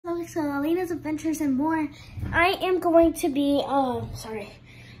Alex, Alina's Adventures and more. I am going to be, let's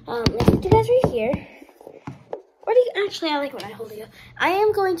put you guys right here. Or do you, actually, I like when I hold you. I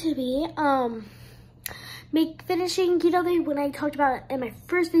am going to be, finishing, you know, when I talked about in my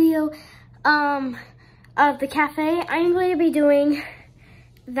first video, of the cafe. I'm going to be doing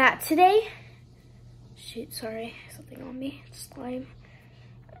that today. Shoot, sorry, something on me, slime.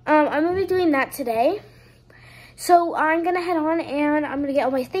 I'm going to be doing that today. So I'm gonna head on and I'm gonna get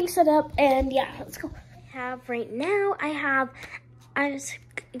all my things set up and yeah, let's go. I'm just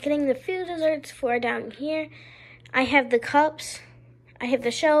getting the food desserts for down here. I have the cups, I have the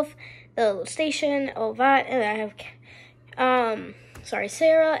shelf, the little station, all that, and I have,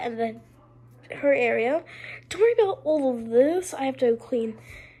 Sarah and then her area. Don't worry about all of this. I have to clean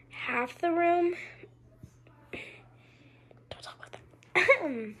half the room. Don't talk about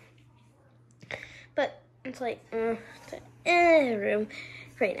that. But it's like the room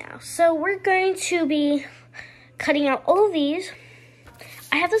right now. So we're going to be cutting out all of these.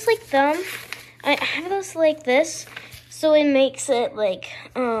 I have this like thumb. I have this like this, so it makes it like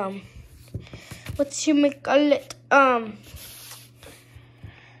what you make it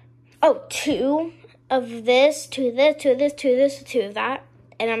two of this, two of this, two of this, two of this, two of that.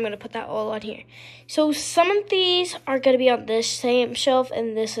 And I'm going to put that all on here. So some of these are going to be on this same shelf,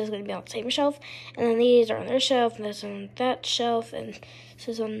 and this is going to be on the same shelf. And then these are on their shelf, and this is on that shelf, and this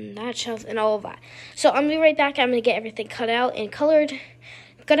is on that shelf, and all of that. So I'm going to be right back. I'm going to get everything cut out and colored.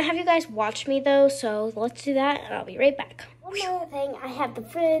 I'm going to have you guys watch me, though, so let's do that, and I'll be right back. One more thing, I have the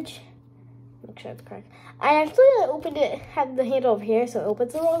fridge. Make sure it's correct. I actually opened it, had the handle over here, so it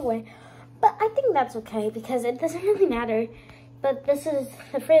opens the wrong way. But I think that's okay, because it doesn't really matter. But this is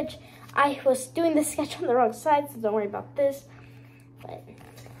the fridge. I was doing the sketch on the wrong side, so don't worry about this.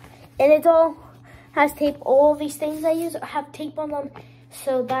 And it all has tape. All these things I use have tape on them.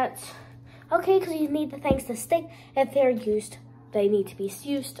 So that's okay, because you need the things to stick. If they're used, they need to be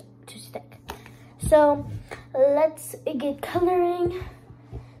used to stick. So let's get coloring.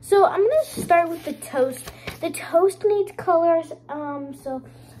 So I'm going to start with the toast. The toast needs colors. So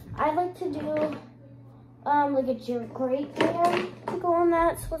I like to do like a grape one to go on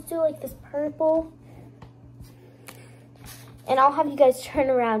that. So let's do like this purple. And I'll have you guys turn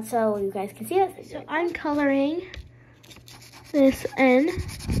around so you guys can see it. So I'm coloring this N.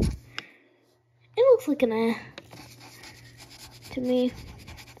 It looks like an A to me.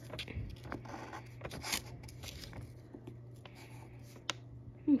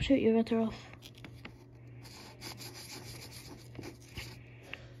 Oh shoot, you're about to throw off.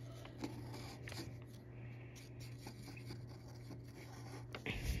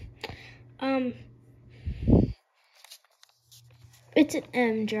 It's an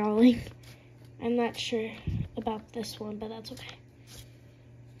M drawing. I'm not sure about this one, but that's okay.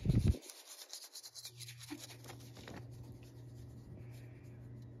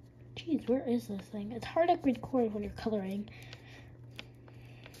 Jeez, where is this thing? It's hard to record when you're coloring.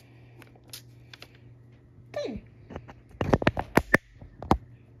 Done.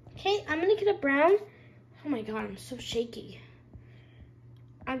 Okay, I'm gonna get a brown. Oh my god, I'm so shaky.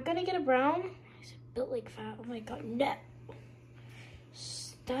 I'm gonna get a brown. Is it built like that? Oh my god, no.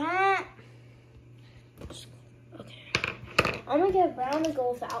 Stop. Okay. I'm gonna get a brown to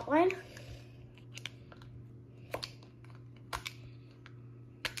go with the outline.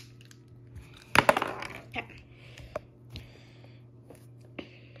 Okay.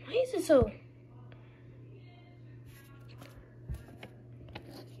 Why is it so?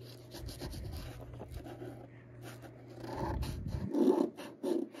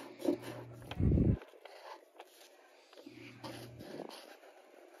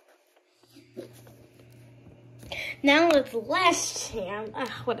 Now it's last time.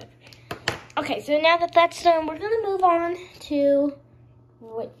 Whatever. Okay, so now that that's done, we're gonna move on to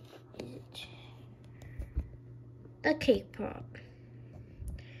what is it? A cake pop.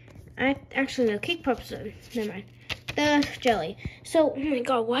 No, cake pop's done. Never mind. The jelly. So, oh my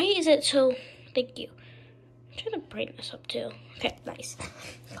god, why is it so? Thank you. I'm trying to brighten this up too. Okay, nice.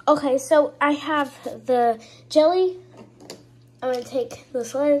 Okay, so I have the jelly. I'm gonna take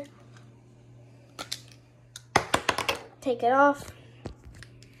this lid. Take it off.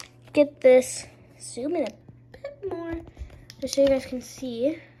 Get this. Zoom in a bit more just so you guys can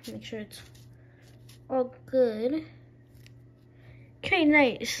see. Make sure it's all good. Okay,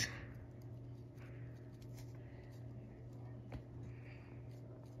 nice.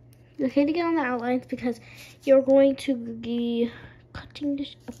 Okay to get on the outlines because you're going to be cutting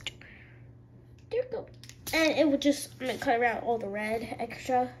this up. There we go. And it would just, I'm gonna cut around all the red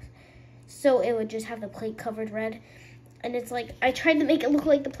extra. So it would just have the plate covered red. And it's like, I tried to make it look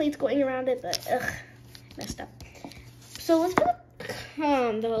like the plate's going around it, but ugh, messed up. So let's put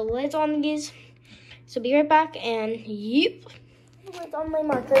the lids on these. So be right back, and yep. Lids on my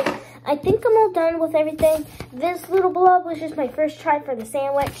markers. I think I'm all done with everything. This little blob was just my first try for the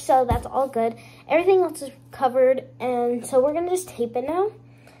sandwich, so that's all good. Everything else is covered, and so we're gonna just tape it now.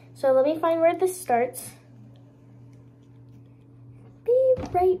 So let me find where this starts. Be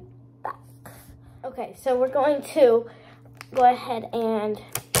right back. Okay, so we're going to go ahead and,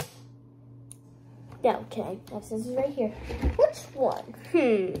 no, okay, this is right here. Which one?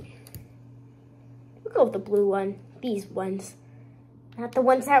 We'll go with the blue one. These ones. Not the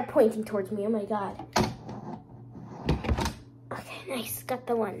ones that are pointing towards me. Oh my god. Okay, nice. Got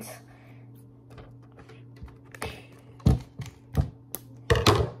the ones.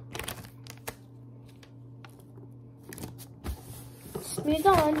 Smooth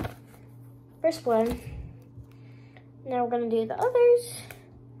on. First one. Now we're gonna do the others.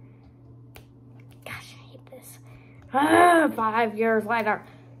 Gosh, I hate this. 5 years later.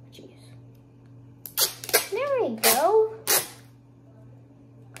 Jeez. There we go.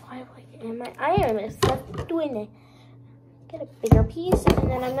 I am gonna start doing it. Get a bigger piece, and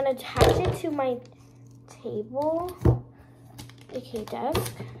then I'm gonna attach it to my table, aka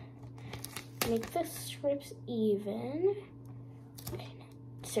desk. Make the strips even. Okay, no,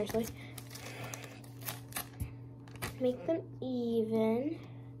 seriously. Make them even.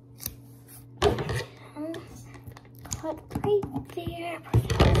 Cut right there.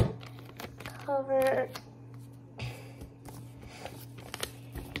 Cover.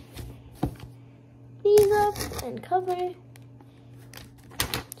 These up and cover.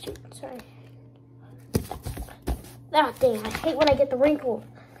 Shoot, sorry. Ah, dang, I hate when I get the wrinkle.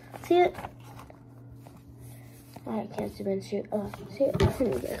 See it? I can't zoom in. Shoot. Oh, see it? Let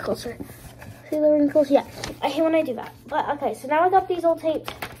me get closer. See the wrinkles? Yeah, I hate when I do that. But okay, so now I got these all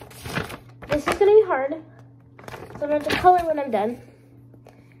taped. This is gonna be hard. So I'm going to color when I'm done.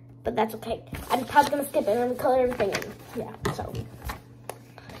 But that's okay. I'm probably gonna skip it and color everything in. Yeah, so.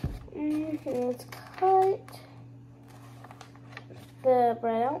 Let's cut the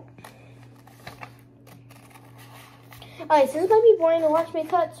bread out. Alright, so this might be boring to watch me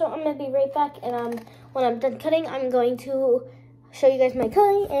cut, so I'm gonna be right back, and when I'm done cutting, I'm going to show you guys my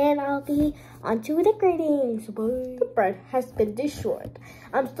cutting, and I'll be on to decorating. So the bread has been destroyed.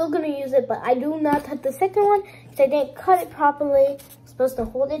 I'm still gonna use it, but I do not cut the second one because I didn't cut it properly. I'm supposed to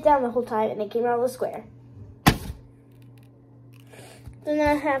hold it down the whole time, and it came out of the square. Then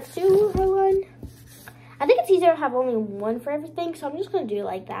I have 2 for one. I think it's easier to have only 1 for everything, so I'm just gonna do it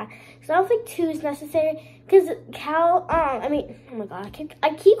like that. Because I don't think 2 is necessary. Because Cal, oh my god,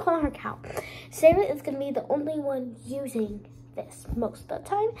 I keep calling her Cal. Sarah is gonna be the only one using this most of the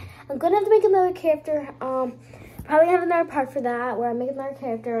time. I'm gonna have to make another character. Probably have another part for that where I make another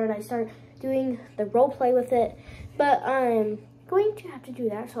character and I start doing the role play with it. But I'm going to have to do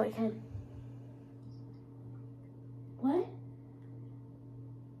that so I can. What?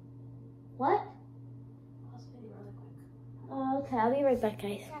 What? Okay, I'll be right back,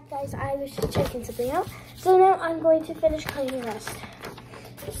 guys. Guys, I was just checking something out. So now I'm going to finish cutting the rest.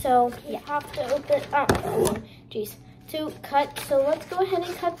 So you have to open. Oh, geez. To cut. So let's go ahead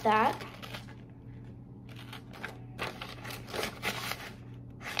and cut that.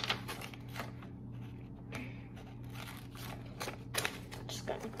 Just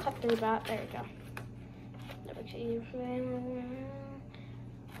gonna cut through that. There we go.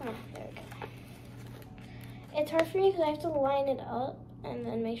 Oh, there we go. It's hard for me because I have to line it up and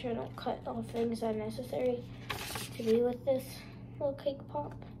then make sure I don't cut all things that are necessary to be with this little cake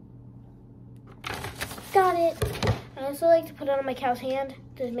pop. Got it. I also like to put it on my cow's hand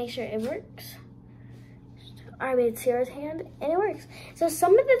to make sure it works. I made Sarah's hand and it works. So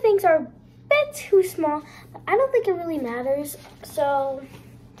some of the things are a bit too small, but I don't think it really matters. So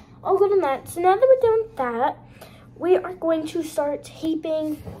I'll go to that. So now that we're done with that, we are going to start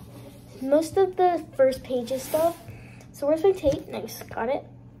taping most of the first pages stuff. So where's my tape? Nice, got it.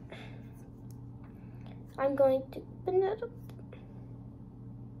 I'm going to open it up.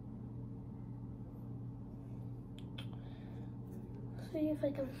 See if I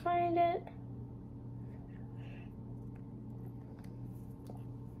can find it.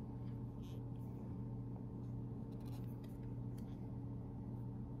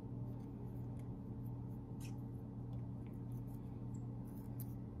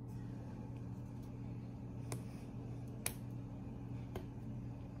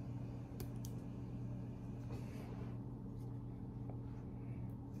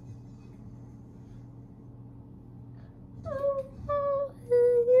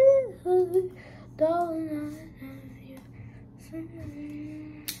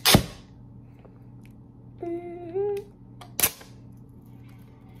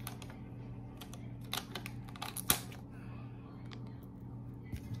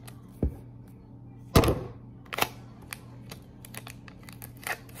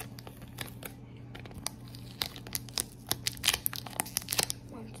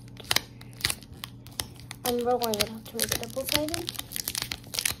 I'm rolling it out to make it double-sided.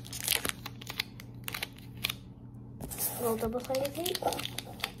 Roll double-sided tape.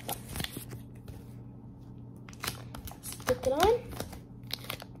 Stick it on.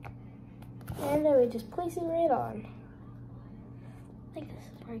 And then we just place it right on. I think this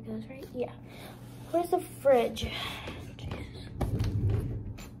is where it goes, right? Yeah. Where's the fridge?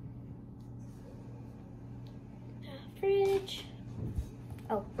 Fridge.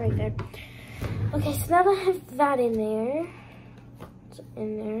 Oh, right there. Okay, so now that I have that in there, it's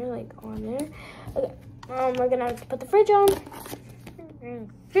in there, like on there. Okay, we're gonna have to put the fridge on.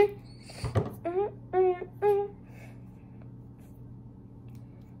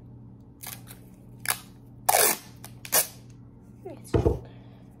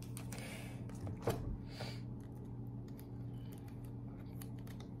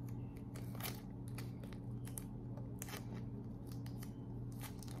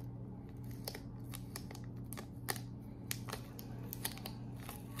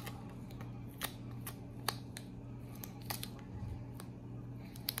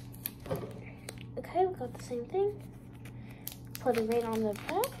 Okay, we got the same thing. Put it right on the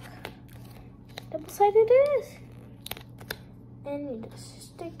back. Double-sided it is. And you just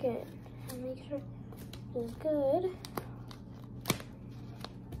stick it and make sure it's good.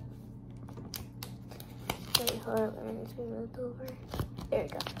 Wait, hold on, let me just move it over. There we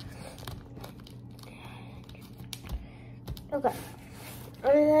go. Okay.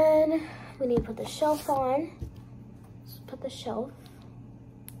 And then we need to put the shelf on. Let's put the shelf.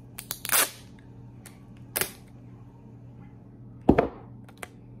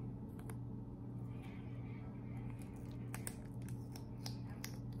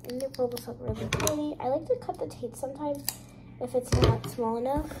 And it roll this up really pretty. I like to cut the tape sometimes if it's not small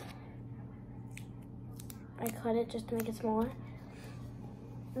enough. I cut it just to make it smaller.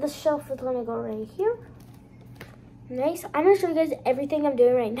 The shelf is gonna go right here. Nice. I'm gonna show you guys everything I'm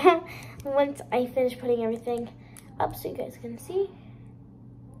doing right now once I finish putting everything up so you guys can see.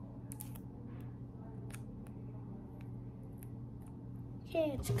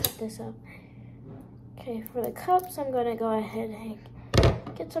 Okay, let's cut this up. Okay, for the cups, I'm gonna go ahead and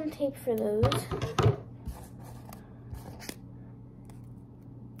get some tape for those.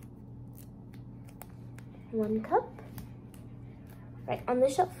 One cup. Right on the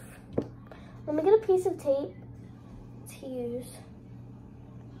shelf. Let me get a piece of tape to use.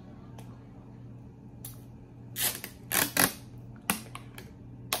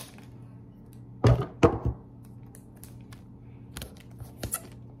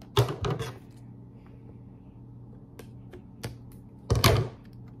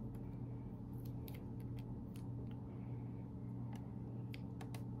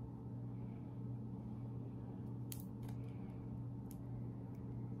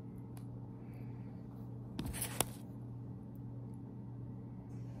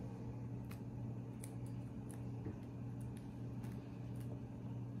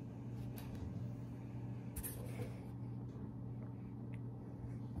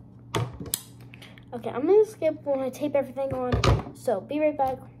 Okay, I'm gonna skip when I tape everything on, so be right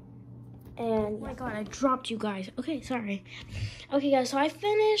back. And oh my god, I dropped you guys. Okay, sorry. Okay guys, so I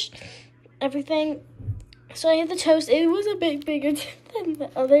finished everything. So I have the toast. It was a bit bigger than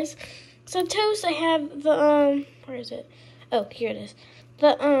the others. So toast, I have the where is it? Oh, here it is.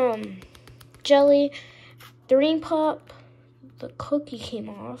 The jelly, the ring pop, the cookie came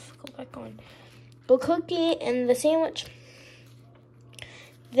off. Go back on. The cookie and the sandwich.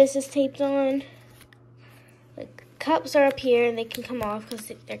 This is taped on. The cups are up here and they can come off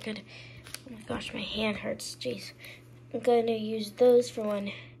because they're good. Oh my gosh, my hand hurts. Jeez. I'm going to use those for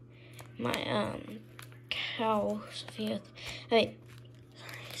when my cow,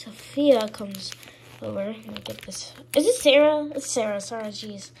 Sophia comes over. Let me get this. Is it Sarah? It's Sarah. Sorry,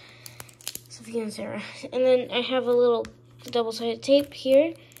 jeez. Sophia and Sarah. And then I have a little double-sided tape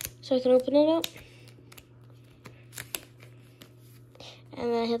here so I can open it up.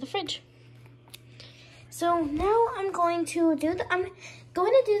 And then I have the fridge. So now I'm going to do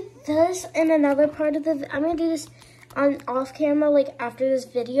this in another part of the. I'm going to do this on off camera, like after this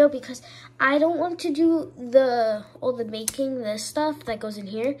video, because I don't want to do all the making this stuff that goes in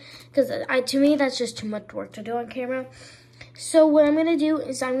here, because to me that's just too much work to do on camera. So what I'm going to do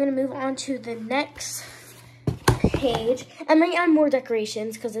is I'm going to move on to the next page. I might add more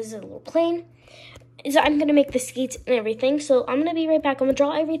decorations because this is a little plain. Is I'm going to make the skates and everything. So I'm going to be right back. I'm going to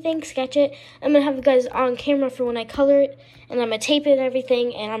draw everything, sketch it. I'm going to have you guys on camera for when I color it. And I'm going to tape it and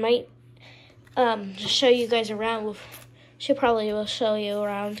everything. And I might just show you guys around. She probably will show you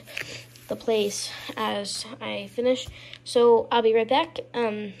around the place as I finish. So I'll be right back.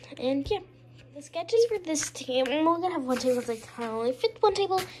 And yeah. The sketches for this team, and we're gonna have one table that can only fit one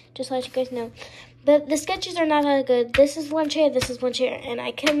table, just to let you guys know. But the sketches are not that good. This is one chair, this is one chair, and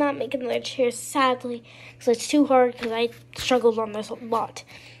I cannot make another chair, sadly, because it's too hard, because I struggled on this a lot.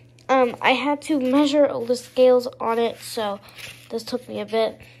 I had to measure all the scales on it, so this took me a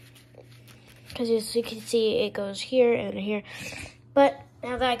bit. Because as you can see, it goes here and here. But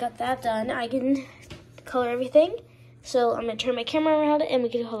now that I got that done, I can color everything. So I'm going to turn my camera around and we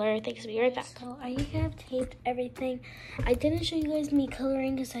can color everything. So be right back. So I have taped everything. I didn't show you guys me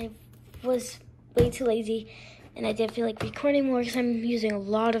coloring because I was way too lazy. And I didn't feel like recording more because I'm using a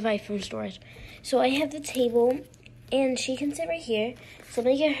lot of iPhone storage. So I have the table and she can sit right here. So I'm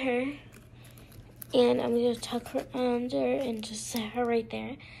going to get her. And I'm going to tuck her under and just set her right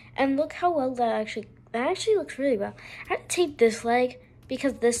there. And look how well that actually looks really well. I had to tape this leg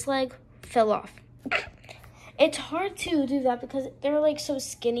because this leg fell off. It's hard to do that because they're like so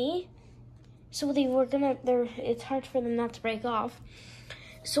skinny. So it's hard for them not to break off.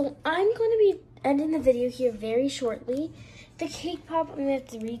 So I'm going to be ending the video here very shortly. The cake pop, I'm going to have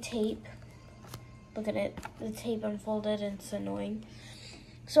to retape. Look at it, the tape unfolded and it's annoying.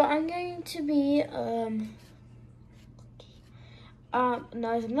 So I'm going to be, now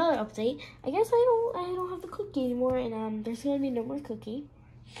there's another update. I guess I don't have the cookie anymore, and there's gonna be no more cookie.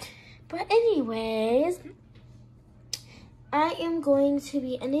 But anyways, I am going to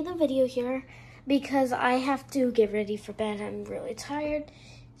be ending the video here because I have to get ready for bed. I'm really tired.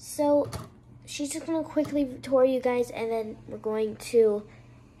 So she's just gonna quickly tour you guys, and then we're going to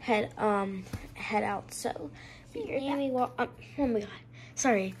head out. So Amy, oh my god.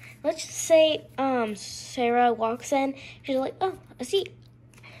 Sorry, let's just say Sarah walks in. She's like, oh, a seat.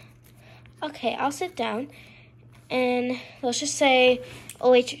 Okay, I'll sit down. And let's just say a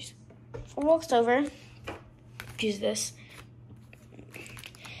waitress walks over. Use this.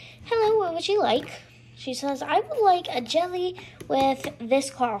 Hello, what would you like? She says, I would like a jelly with this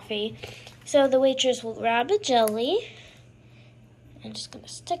coffee. So the waitress will grab the jelly. I'm just going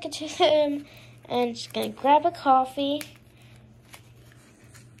to stick it to them. And she's going to grab a coffee.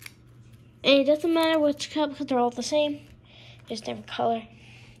 And it doesn't matter which cup because they're all the same, just different color.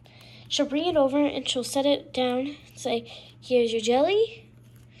 She'll bring it over and she'll set it down and say, here's your jelly,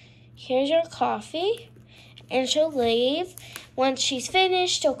 here's your coffee, and she'll leave. Once she's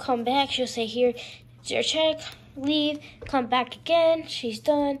finished, she'll come back, she'll say, here's your check, leave, come back again, she's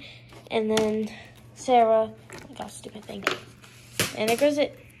done, and then Sarah, I got a stupid thing, and there goes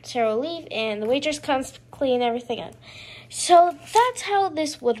it. Sarah will leave, and the waitress comes to clean everything up. So that's how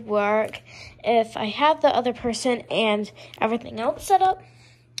this would work if I have the other person and everything else set up.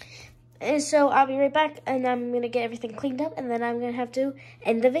 And so I'll be right back, and I'm going to get everything cleaned up, and then I'm going to have to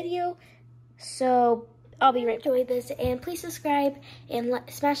end the video. So I'll be right back. Enjoy this, and please subscribe and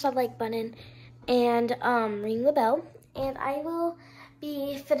smash that like button and ring the bell. And I will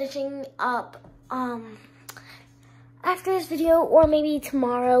be finishing up after this video, or maybe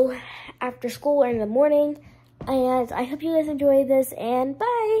tomorrow after school or in the morning. And I hope you guys enjoyed this, and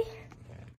bye!